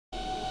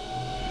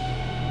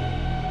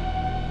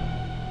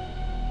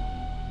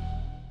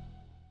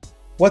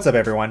What's up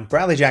everyone,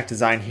 Bradley Jack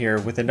Design here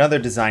with another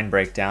design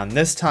breakdown.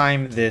 This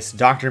time this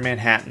Dr.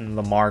 Manhattan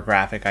Lamar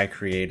graphic I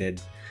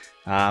created.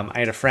 I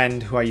had a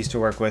friend who I used to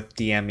work with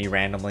DM me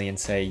randomly and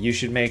say, you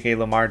should make a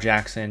Lamar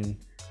Jackson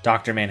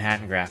Dr.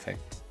 Manhattan graphic.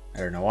 I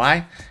don't know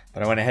why,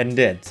 but I went ahead and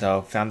did.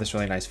 So found this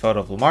really nice photo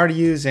of Lamar to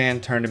use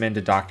and turned him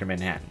into Dr.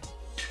 Manhattan.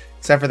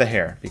 Except for the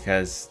hair,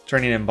 because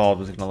turning him bald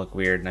was going to look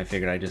weird and I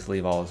figured I'd just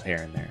leave all his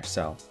hair in there.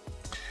 So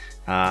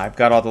I've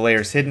got all the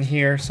layers hidden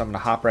here, so I'm going to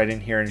hop right in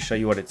here and show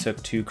you what it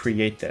took to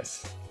create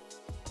this.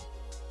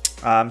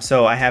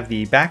 So I have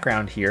the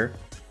background here.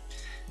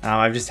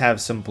 I just have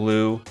some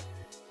blue,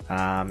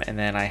 and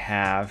then I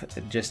have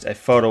just a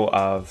photo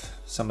of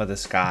some of the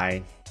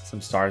sky,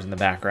 some stars in the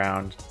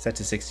background, set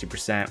to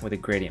 60% with a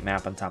gradient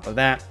map on top of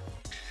that.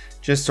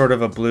 Just sort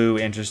of a blue,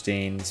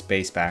 interesting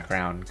space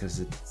background because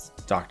it's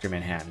Dr.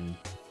 Manhattan,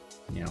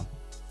 you know.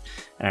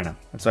 I don't know,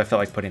 that's what I felt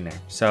like putting there.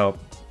 So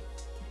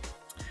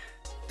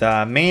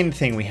the main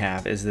thing we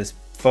have is this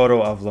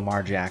photo of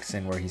Lamar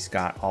Jackson where he's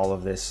got all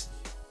of this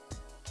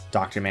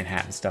Dr.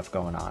 Manhattan stuff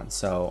going on.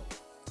 So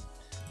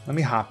let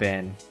me hop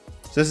in.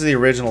 So this is the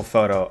original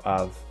photo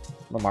of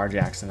Lamar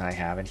Jackson that I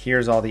have, and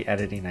here's all the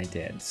editing I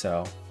did.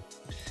 So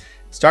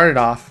started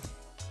off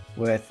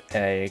with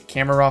a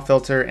camera raw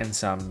filter and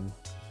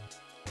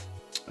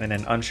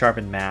an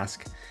unsharpened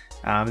mask.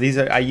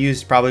 I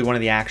used probably one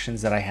of the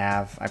actions that I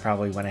have. I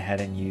probably went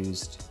ahead and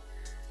used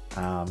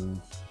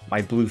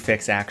my blue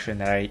fix action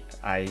that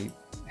I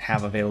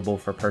have available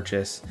for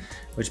purchase,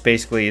 which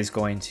basically is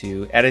going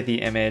to edit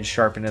the image,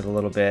 sharpen it a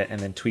little bit, and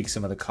then tweak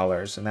some of the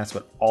colors. And that's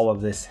what all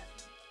of this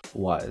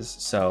was.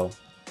 So,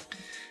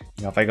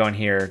 you know, if I go in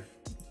here,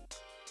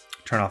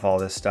 turn off all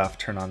this stuff,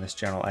 turn on this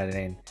general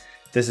editing,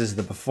 this is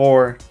the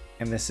before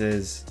and this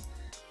is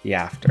the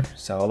after.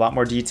 So a lot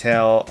more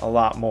detail, a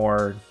lot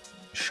more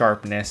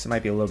sharpness. It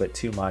might be a little bit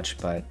too much,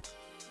 but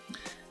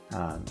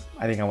I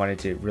think I wanted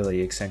to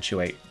really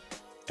accentuate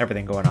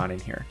everything going on in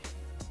here.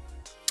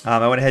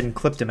 I went ahead and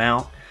clipped him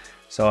out.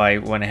 So I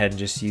went ahead and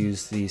just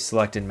used the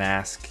selected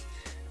mask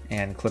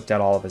and clipped out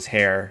all of his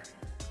hair.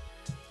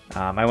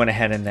 I went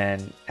ahead and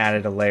then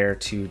added a layer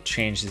to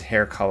change his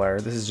hair color.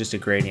 This is just a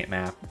gradient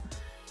map.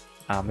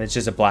 It's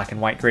just a black and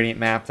white gradient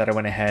map that I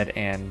went ahead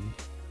and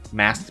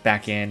masked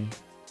back in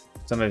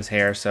some of his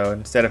hair. So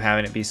instead of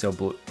having it be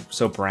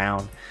so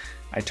brown,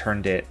 I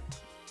turned it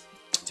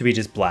to be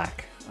just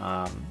black.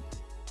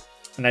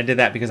 And I did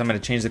that because I'm going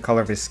to change the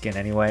color of his skin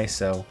anyway,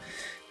 so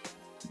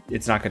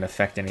it's not going to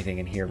affect anything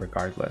in here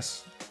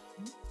regardless.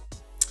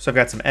 So I've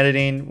got some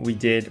editing we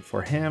did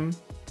for him,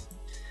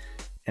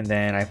 and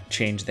then I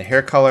changed the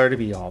hair color to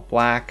be all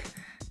black.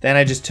 Then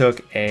I just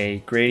took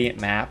a gradient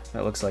map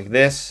that looks like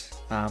this.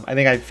 I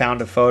think I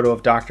found a photo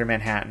of Dr.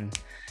 Manhattan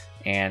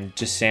and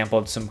just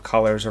sampled some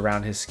colors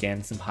around his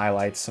skin, some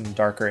highlights, some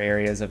darker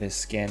areas of his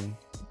skin,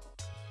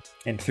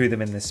 and threw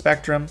them in this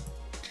spectrum.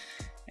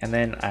 And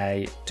then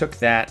I took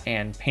that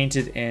and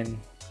painted in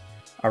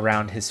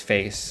around his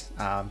face.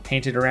 I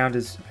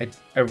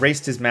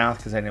erased his mouth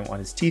because I didn't want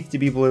his teeth to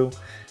be blue.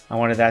 I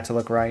wanted that to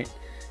look right.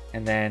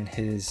 And then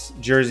his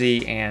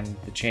jersey and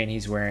the chain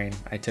he's wearing,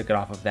 I took it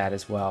off of that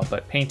as well,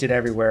 but painted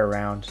everywhere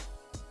around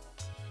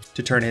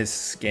to turn his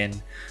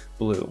skin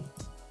blue.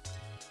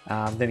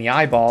 Then the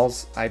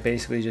eyeballs, I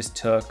basically just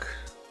took,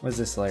 what does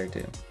this layer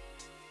do?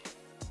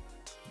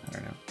 I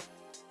don't know.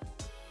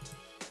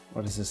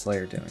 What is this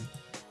layer doing?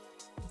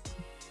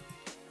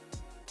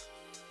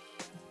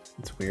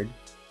 It's weird.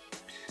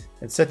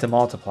 It's set to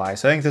multiply,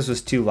 so I think this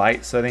was too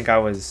light, so I think I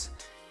was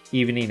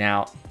evening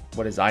out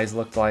what his eyes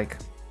looked like.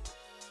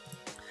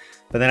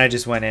 But then I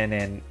just went in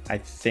and I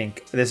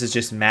think this is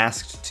just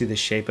masked to the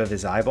shape of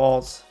his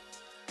eyeballs.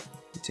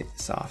 Let me take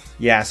this off.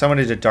 Yeah, so I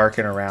wanted to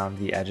darken around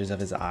the edges of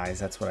his eyes.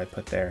 That's what I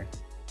put there.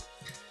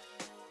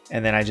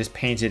 And then I just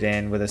painted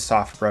in with a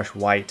soft brush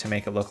white to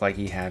make it look like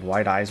he had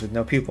white eyes with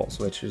no pupils,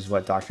 which is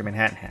what Dr.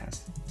 Manhattan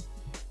has.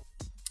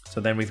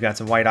 So then we've got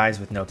some white eyes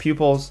with no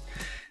pupils.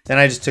 Then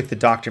I just took the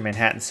Dr.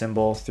 Manhattan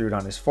symbol, threw it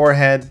on his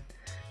forehead,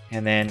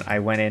 and then I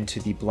went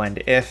into the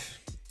blend if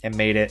and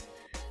made it.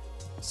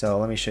 So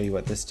let me show you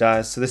what this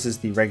does. So this is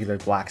the regular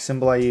black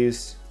symbol I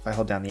used. If I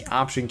hold down the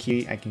Option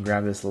key, I can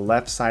grab this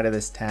left side of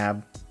this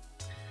tab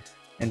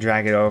and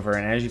drag it over.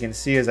 And as you can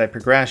see, as I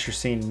progress, you're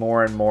seeing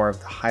more and more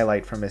of the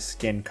highlight from his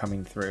skin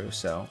coming through.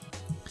 So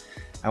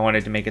I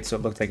wanted to make it so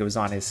it looked like it was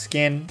on his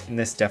skin, and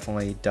this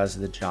definitely does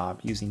the job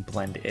using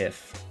blend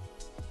if.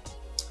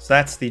 So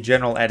that's the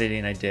general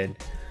editing I did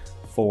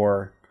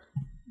for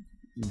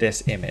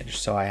this image.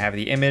 So I have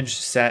the image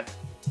set.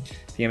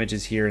 The image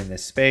is here in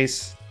this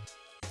space.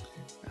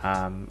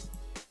 I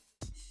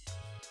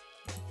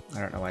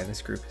don't know why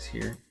this group is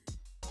here.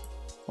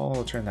 Well,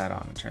 we'll turn that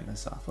on and turn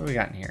this off. What do we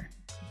got in here?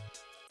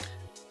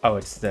 Oh,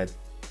 it's the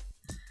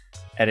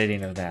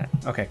editing of that.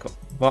 Okay, cool.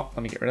 Well,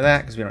 let me get rid of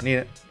that because we don't need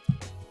it.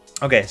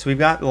 Okay, so we've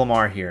got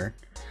Lamar here,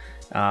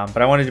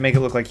 but I wanted to make it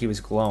look like he was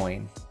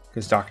glowing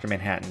because Dr.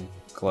 Manhattan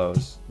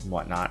glows and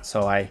whatnot.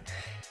 So I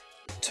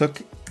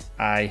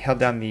held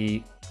down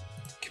the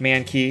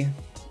Command key,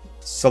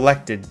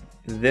 selected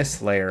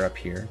this layer up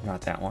here,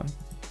 not that one,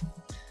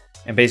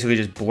 and basically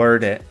just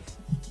blurred it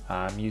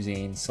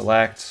using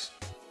select,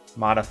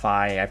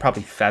 modify. I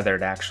probably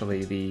feathered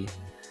actually the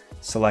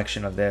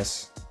selection of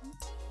this.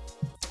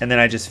 And then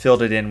I just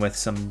filled it in with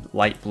some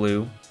light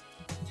blue.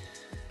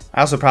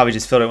 I also probably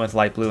just filled it with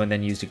light blue and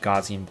then used a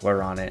Gaussian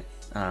blur on it.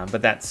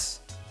 But that's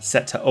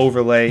set to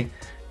overlay,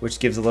 which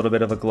gives a little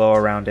bit of a glow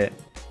around it.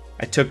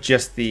 I took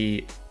just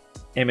the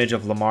image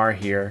of Lamar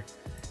here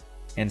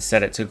and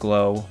set it to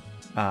glow,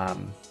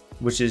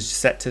 which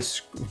is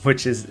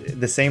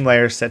the same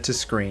layer set to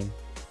screen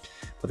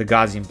with a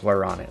Gaussian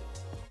blur on it.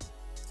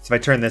 So if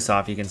I turn this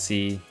off, you can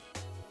see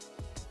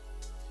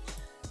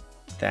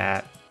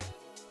that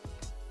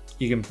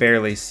you can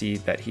barely see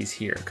that he's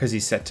here because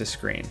he's set to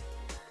screen.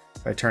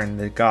 If I turn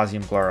the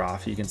Gaussian blur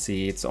off, you can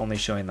see it's only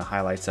showing the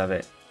highlights of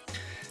it. So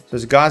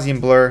there's a Gaussian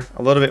blur,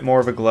 a little bit more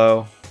of a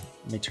glow.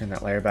 Let me turn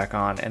that layer back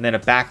on. And then a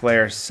back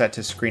layer set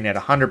to screen at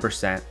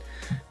 100%,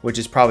 which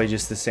is probably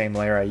just the same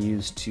layer I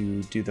used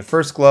to do the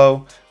first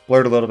glow,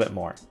 blurred a little bit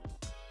more.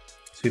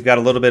 So we've got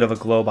a little bit of a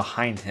glow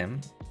behind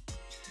him.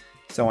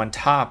 So on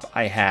top,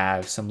 I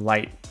have some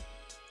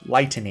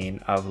lightening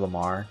of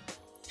Lamar.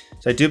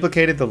 So I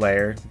duplicated the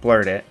layer,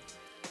 blurred it,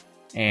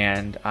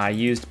 and I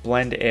used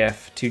blend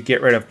if to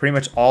get rid of pretty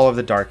much all of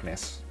the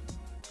darkness.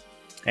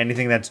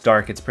 Anything that's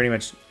dark, it's pretty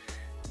much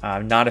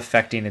not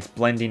affecting, it's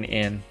blending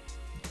in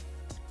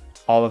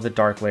all of the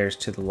dark layers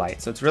to the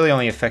light. So it's really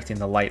only affecting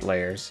the light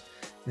layers.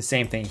 The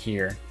same thing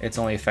here, it's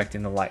only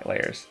affecting the light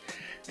layers.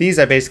 These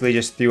I basically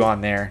just threw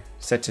on there,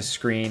 set to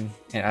screen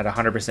and at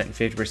 100% and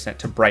 50%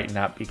 to brighten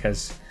up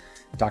because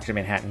Dr.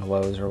 Manhattan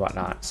glows or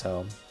whatnot.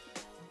 So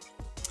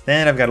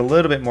then I've got a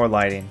little bit more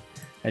lighting,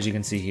 as you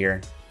can see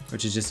here,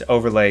 which is just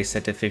overlay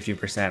set to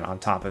 50% on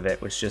top of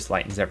it, which just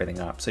lightens everything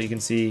up. So you can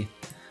see,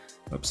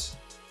 oops,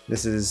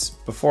 this is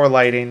before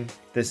lighting,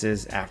 this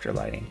is after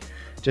lighting.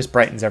 Just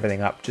brightens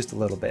everything up just a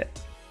little bit.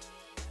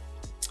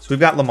 So we've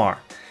got Lamar.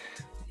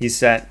 He's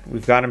set,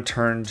 we've got him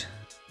turned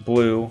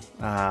blue.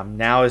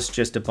 Now it's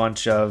just a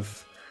bunch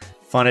of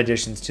fun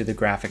additions to the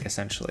graphic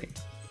essentially.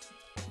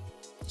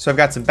 So I've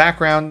got some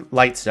background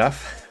light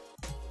stuff.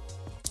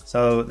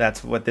 So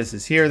that's what this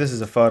is here. This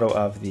is a photo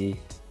of the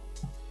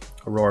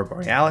Aurora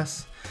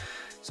Borealis.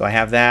 So I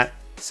have that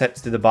set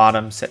to the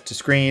bottom, set to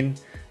screen.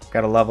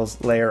 Got a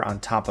levels layer on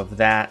top of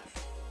that.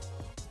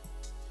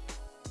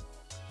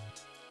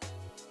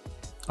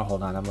 Oh,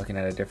 hold on, I'm looking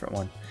at a different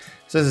one.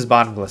 So this is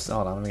bottom bliss.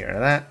 Hold on, let me get rid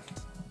of that.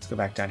 Let's go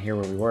back down here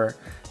where we were.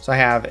 So I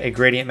have a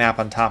gradient map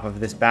on top of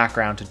this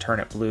background to turn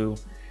it blue.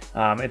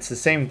 It's the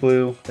same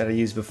blue that I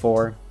used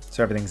before,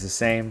 so everything's the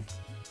same.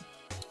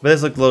 But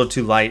this looked a little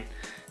too light,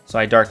 so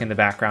I darkened the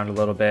background a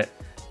little bit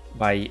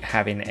by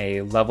having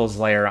a levels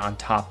layer on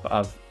top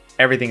of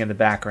everything in the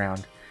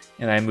background,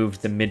 and I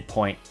moved the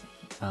midpoint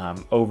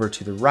over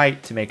to the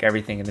right to make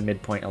everything in the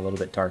midpoint a little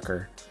bit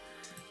darker.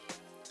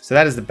 So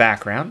that is the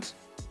background.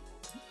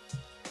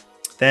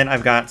 Then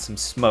I've got some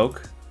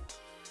smoke.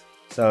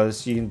 So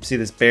you can see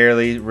this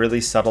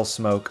really subtle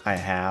smoke I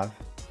have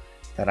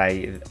that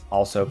I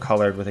also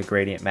colored with a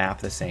gradient map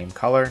the same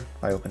color.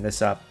 If I open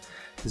this up,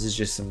 this is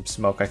just some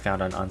smoke I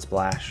found on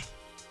Unsplash.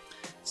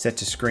 Set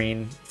to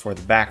screen for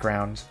the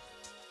background,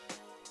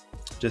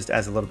 just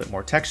as a little bit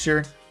more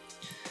texture.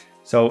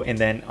 So, and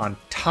then on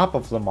top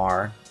of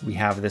Lamar, we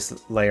have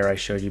this layer I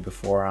showed you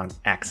before on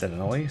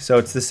accidentally. So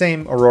it's the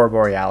same Aurora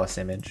Borealis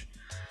image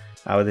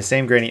with the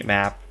same gradient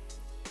map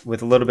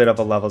with a little bit of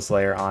a levels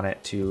layer on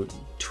it to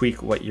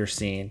tweak what you're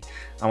seeing.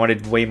 I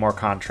wanted way more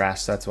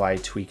contrast, so that's why I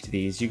tweaked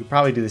these. You could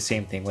probably do the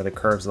same thing with a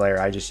curves layer.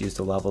 I just used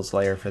a levels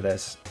layer for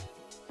this.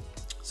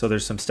 So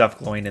there's some stuff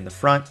glowing in the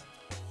front.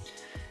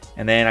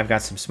 And then I've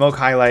got some smoke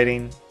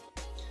highlighting.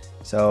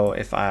 So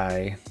if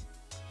I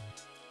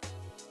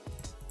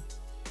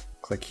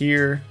click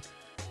here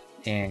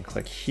and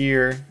click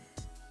here,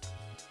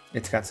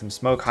 it's got some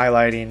smoke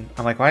highlighting.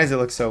 I'm like, why does it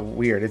look so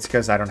weird? It's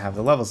because I don't have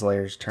the levels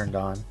layers turned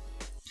on.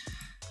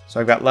 So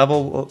I've got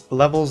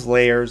levels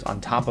layers on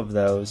top of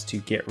those to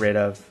get rid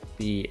of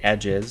the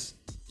edges.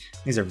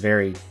 These are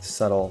very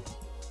subtle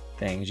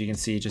things. You can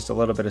see just a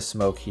little bit of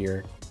smoke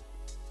here.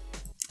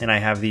 And I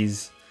have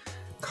these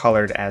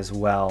colored as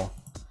well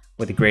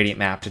with a gradient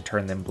map to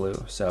turn them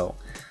blue. So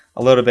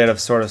a little bit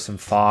of sort of some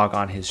fog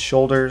on his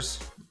shoulders.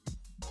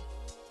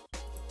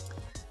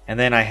 And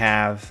then I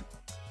have,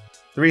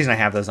 the reason I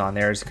have those on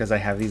there is because I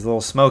have these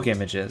little smoke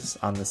images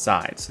on the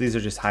side. So these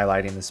are just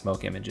highlighting the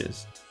smoke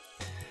images.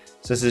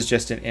 So this is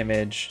just an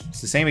image.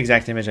 It's the same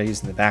exact image I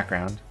used in the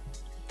background,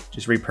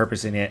 just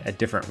repurposing it a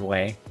different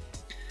way.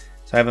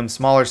 So I have him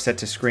smaller, set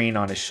to screen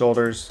on his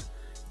shoulders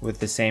with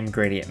the same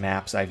gradient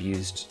maps I've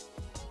used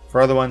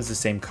for other ones, the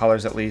same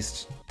colors at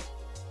least,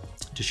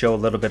 to show a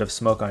little bit of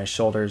smoke on his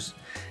shoulders.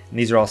 And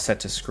these are all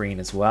set to screen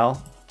as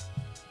well.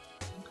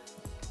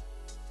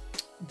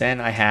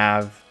 Then I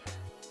have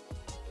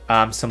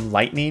some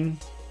lightning,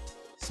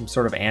 some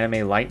sort of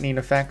anime lightning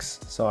effects.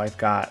 So I've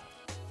got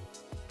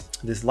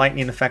this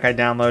lightning effect I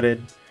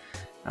downloaded.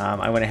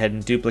 I went ahead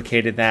and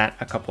duplicated that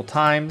a couple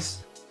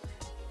times,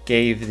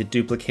 gave the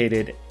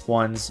duplicated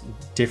ones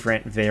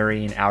different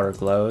varying outer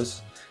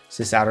glows.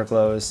 So this outer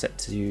glow is set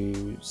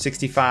to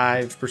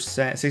 65%,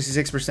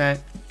 66%,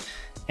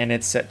 and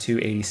it's set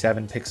to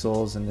 87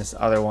 pixels, and this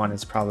other one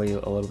is probably a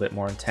little bit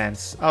more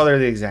intense. Oh, they're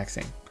the exact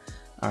same.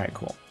 All right,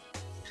 cool.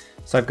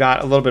 So I've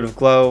got a little bit of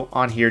glow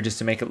on here just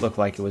to make it look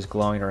like it was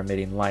glowing or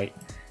emitting light.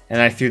 And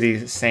I threw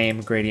these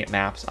same gradient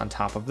maps on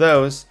top of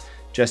those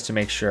just to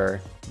make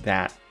sure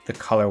that the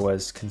color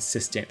was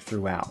consistent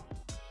throughout.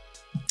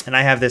 And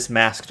I have this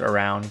masked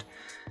around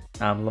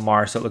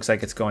Lamar, so it looks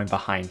like it's going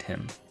behind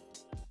him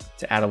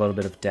to add a little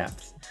bit of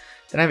depth.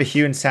 Then I have a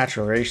hue and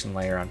saturation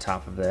layer on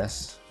top of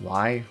this.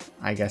 Why?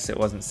 I guess it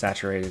wasn't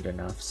saturated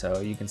enough,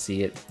 so you can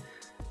see it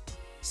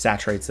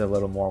saturates it a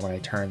little more when I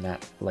turn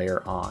that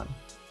layer on.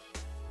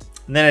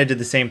 And then I did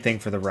the same thing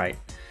for the right.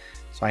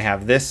 So I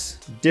have this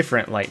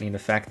different lightning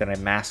effect that I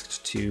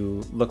masked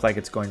to look like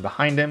it's going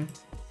behind him.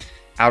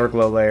 Outer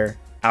glow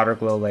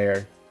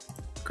layer,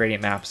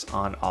 gradient maps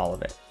on all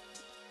of it.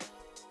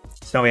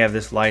 So now we have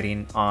this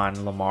lighting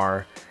on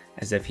Lamar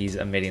as if he's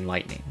emitting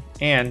lightning,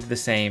 and the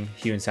same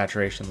hue and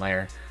saturation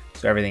layer,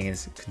 so everything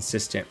is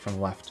consistent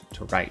from left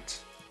to right.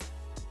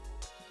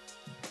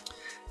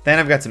 Then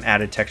I've got some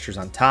added textures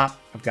on top.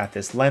 I've got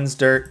this lens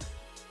dirt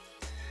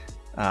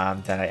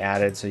that I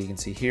added, so you can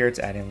see here it's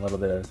adding a little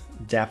bit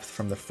of depth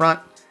from the front,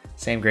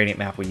 same gradient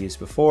map we used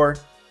before.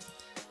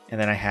 And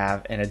then I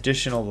have an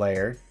additional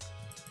layer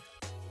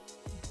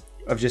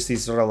of just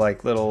these sort of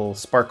like little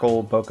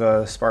sparkle,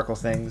 bokeh sparkle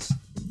things.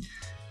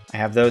 I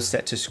have those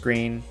set to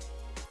screen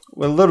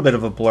with a little bit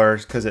of a blur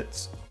because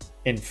it's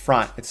in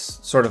front.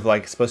 It's sort of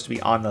like supposed to be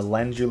on the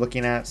lens you're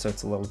looking at, so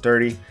it's a little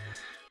dirty,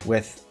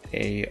 with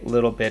a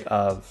little bit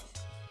of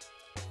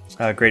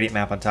gradient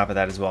map on top of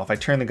that as well. If I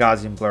turn the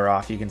Gaussian blur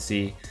off, you can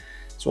see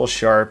it's real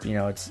sharp. You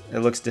know, it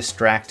looks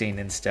distracting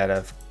instead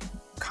of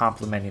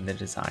complementing the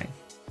design.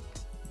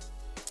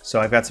 So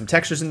I've got some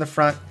textures in the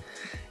front,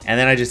 and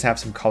then I just have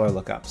some color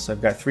lookups. So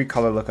I've got 3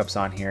 color lookups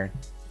on here.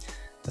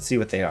 Let's see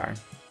what they are.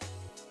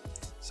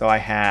 So I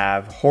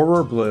have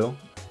Horror Blue.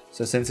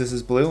 So since this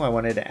is blue, I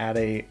wanted to add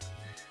a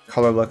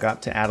color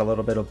lookup to add a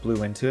little bit of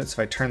blue into it.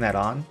 So if I turn that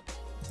on,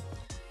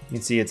 you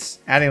can see it's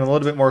adding a little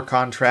bit more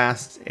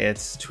contrast.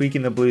 It's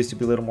tweaking the blues to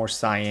be a little more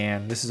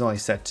cyan. This is only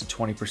set to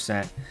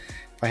 20%. If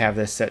I have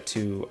this set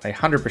to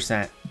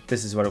 100%,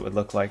 this is what it would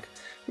look like,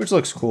 which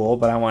looks cool,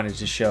 but I wanted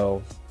to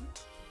show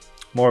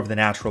more of the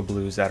natural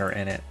blues that are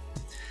in it.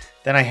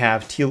 Then I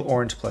have Teal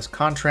Orange plus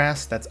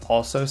contrast. That's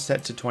also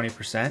set to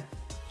 20%.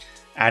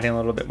 Adding a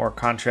little bit more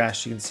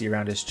contrast, you can see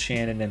around his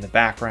chin and in the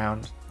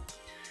background.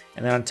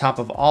 And then on top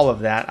of all of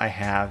that, I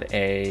have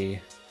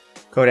a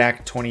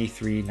Kodak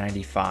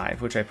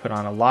 2395, which I put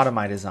on a lot of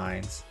my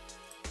designs,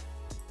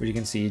 which you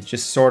can see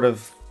just sort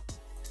of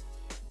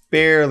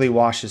barely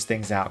washes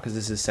things out because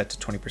this is set to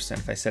 20%.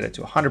 If I set it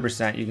to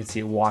 100%, you can see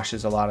it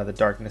washes a lot of the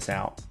darkness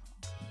out.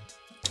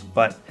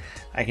 But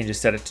I can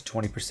just set it to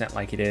 20%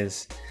 like it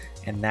is,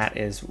 and that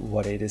is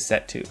what it is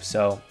set to.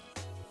 So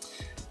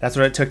that's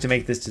what it took to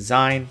make this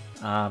design.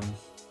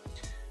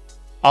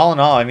 All in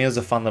all, I mean, it was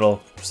a fun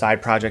little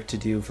side project to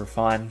do for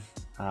fun.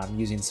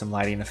 Using some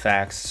lighting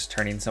effects,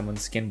 turning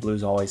someone's skin blue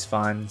is always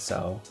fun.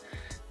 So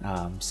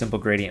simple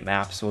gradient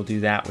maps will do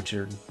that, which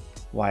are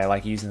why I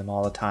like using them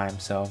all the time.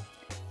 So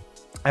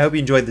I hope you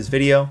enjoyed this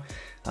video.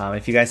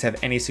 If you guys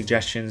have any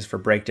suggestions for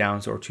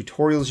breakdowns or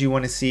tutorials you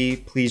want to see,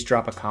 please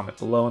drop a comment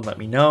below and let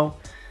me know.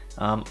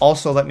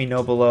 Also, let me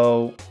know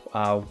below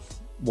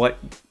what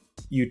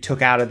you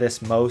took out of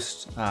this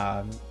most,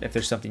 if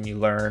there's something you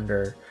learned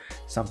or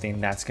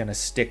something that's going to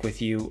stick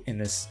with you in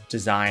this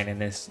design and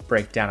this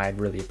breakdown. I'd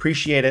really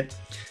appreciate it.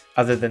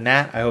 Other than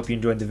that, I hope you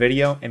enjoyed the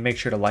video and make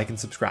sure to like and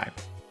subscribe.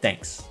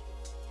 Thanks.